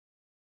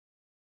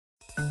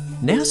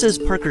NASA's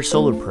Parker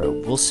Solar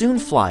Probe will soon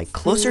fly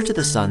closer to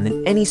the Sun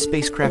than any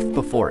spacecraft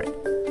before it,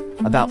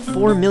 about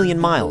 4 million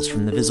miles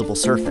from the visible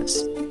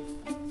surface.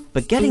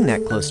 But getting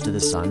that close to the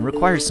Sun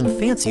requires some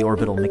fancy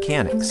orbital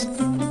mechanics.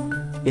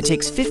 It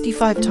takes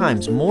 55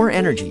 times more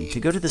energy to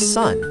go to the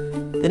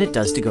Sun than it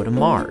does to go to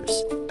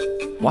Mars.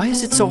 Why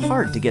is it so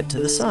hard to get to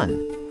the Sun?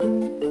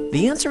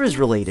 The answer is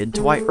related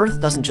to why Earth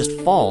doesn't just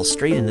fall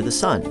straight into the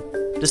Sun,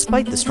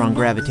 despite the strong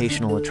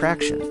gravitational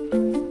attraction.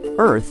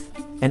 Earth,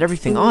 and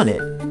everything on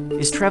it,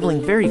 is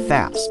traveling very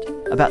fast,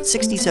 about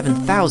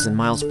 67,000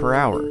 miles per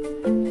hour,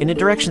 in a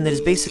direction that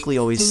is basically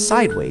always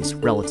sideways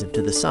relative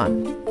to the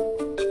Sun.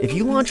 If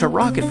you launch a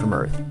rocket from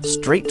Earth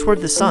straight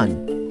toward the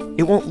Sun,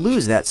 it won't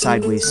lose that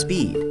sideways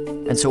speed,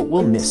 and so it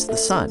will miss the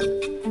Sun.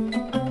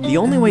 The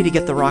only way to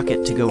get the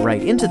rocket to go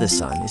right into the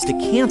Sun is to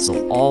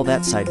cancel all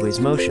that sideways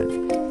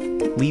motion.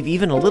 Leave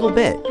even a little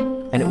bit,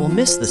 and it will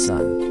miss the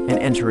Sun and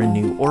enter a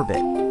new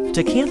orbit.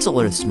 To cancel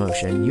Earth's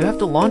motion, you have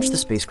to launch the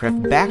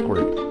spacecraft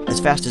backward as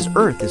fast as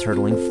Earth is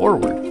hurtling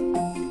forward.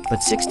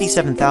 But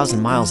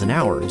 67,000 miles an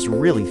hour is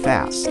really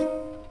fast.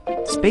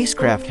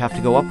 Spacecraft have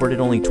to go upward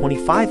at only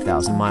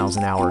 25,000 miles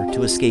an hour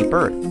to escape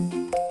Earth.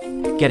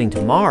 Getting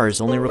to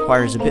Mars only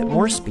requires a bit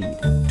more speed,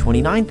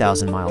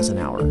 29,000 miles an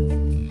hour.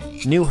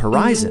 New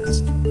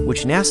Horizons,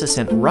 which NASA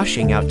sent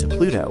rushing out to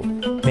Pluto,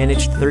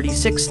 managed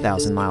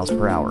 36,000 miles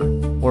per hour,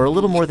 or a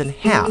little more than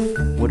half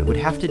what it would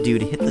have to do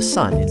to hit the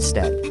Sun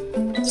instead.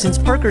 Since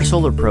Parker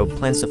Solar Probe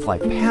plans to fly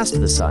past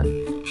the Sun,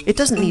 it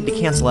doesn't need to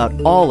cancel out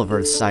all of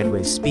Earth's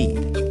sideways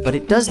speed, but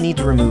it does need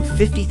to remove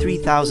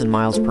 53,000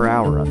 miles per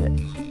hour of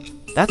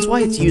it. That's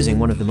why it's using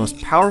one of the most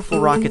powerful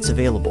rockets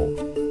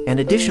available, and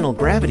additional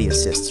gravity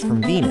assists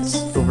from Venus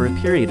over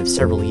a period of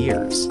several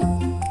years.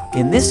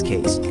 In this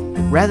case,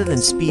 rather than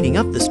speeding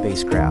up the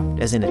spacecraft,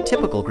 as in a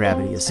typical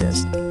gravity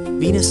assist,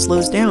 Venus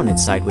slows down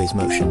its sideways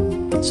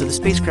motion, so the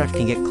spacecraft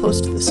can get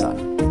close to the Sun.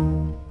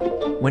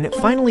 When it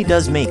finally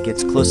does make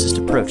its closest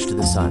approach to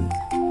the Sun,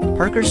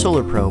 Parker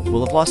Solar Probe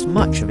will have lost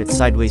much of its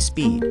sideways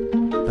speed,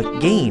 but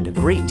gained a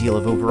great deal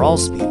of overall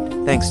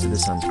speed thanks to the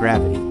Sun's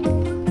gravity.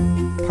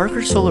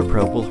 Parker Solar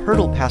Probe will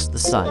hurtle past the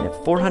Sun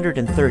at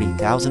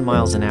 430,000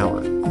 miles an hour,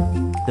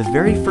 the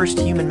very first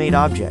human-made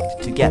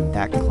object to get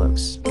that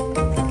close.